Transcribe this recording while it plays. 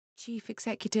Chief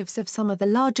executives of some of the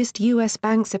largest U.S.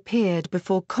 banks appeared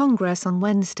before Congress on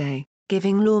Wednesday,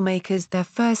 giving lawmakers their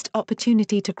first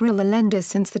opportunity to grill the lenders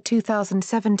since the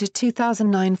 2007 to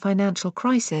 2009 financial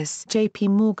crisis. J.P.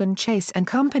 Morgan Chase and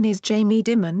Company's Jamie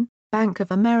Dimon, Bank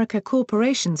of America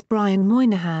Corporation's Brian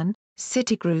Moynihan,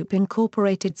 Citigroup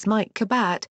Incorporated's Mike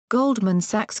Cabot, Goldman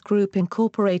Sachs Group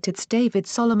Incorporated's David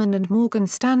Solomon and Morgan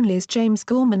Stanley's James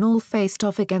Gorman all faced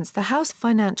off against the House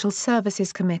Financial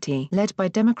Services Committee led by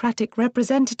Democratic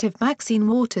Representative Maxine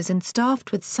Waters and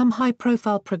staffed with some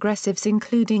high-profile progressives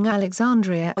including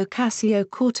Alexandria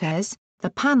Ocasio-Cortez.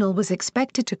 The panel was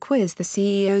expected to quiz the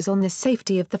CEOs on the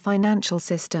safety of the financial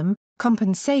system,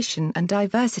 compensation and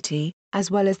diversity,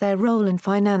 as well as their role in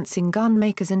financing gun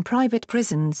makers and private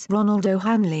prisons. Ronald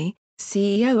O'Hanley,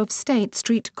 CEO of State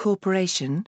Street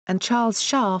Corporation, and Charles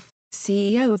Scharf,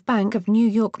 CEO of Bank of New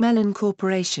York Mellon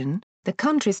Corporation, the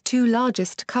country's two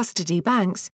largest custody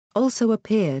banks, also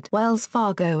appeared. Wells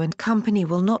Fargo and Company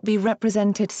will not be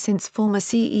represented since former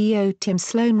CEO Tim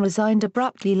Sloan resigned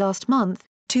abruptly last month,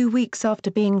 2 weeks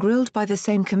after being grilled by the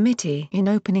same committee. In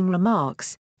opening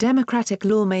remarks, Democratic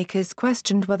lawmakers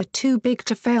questioned whether too big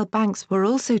to fail banks were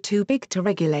also too big to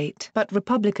regulate. But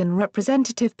Republican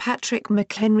Representative Patrick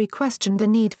McHenry questioned the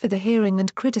need for the hearing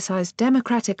and criticized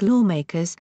Democratic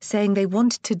lawmakers, saying they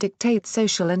wanted to dictate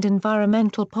social and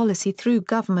environmental policy through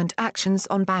government actions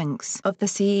on banks. Of the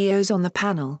CEOs on the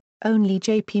panel, only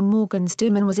J.P. Morgan's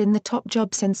Dimon was in the top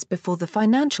job since before the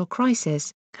financial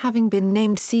crisis, having been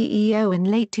named CEO in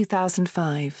late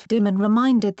 2005. Dimon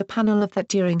reminded the panel of that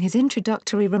during his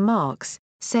introductory remarks,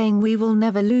 saying we will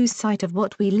never lose sight of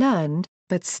what we learned,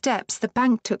 but steps the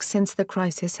bank took since the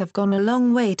crisis have gone a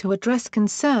long way to address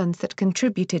concerns that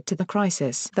contributed to the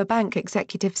crisis. The bank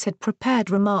executives had prepared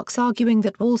remarks arguing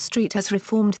that Wall Street has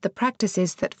reformed the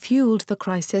practices that fueled the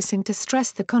crisis and to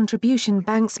stress the contribution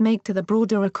banks make to the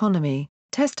broader economy.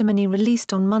 Testimony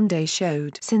released on Monday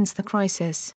showed since the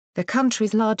crisis, the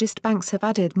country's largest banks have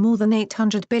added more than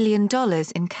 $800 billion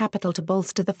in capital to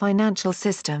bolster the financial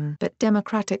system. But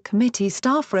Democratic committee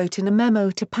staff wrote in a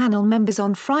memo to panel members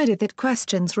on Friday that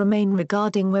questions remain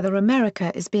regarding whether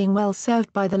America is being well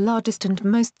served by the largest and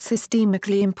most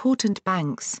systemically important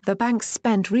banks. The banks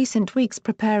spent recent weeks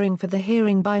preparing for the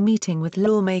hearing by meeting with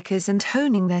lawmakers and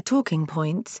honing their talking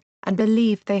points, and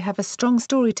believe they have a strong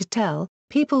story to tell,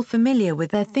 people familiar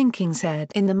with their thinking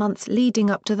said. In the months leading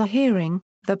up to the hearing,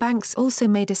 the banks also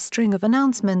made a string of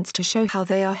announcements to show how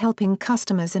they are helping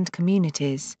customers and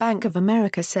communities. Bank of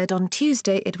America said on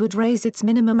Tuesday it would raise its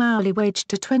minimum hourly wage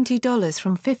to $20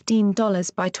 from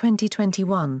 $15 by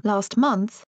 2021. Last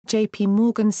month, J.P.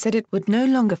 Morgan said it would no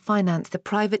longer finance the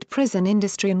private prison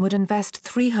industry and would invest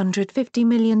 $350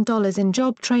 million in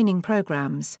job training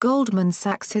programs. Goldman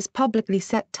Sachs has publicly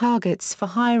set targets for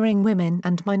hiring women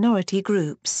and minority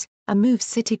groups, a move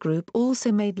Citigroup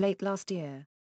also made late last year.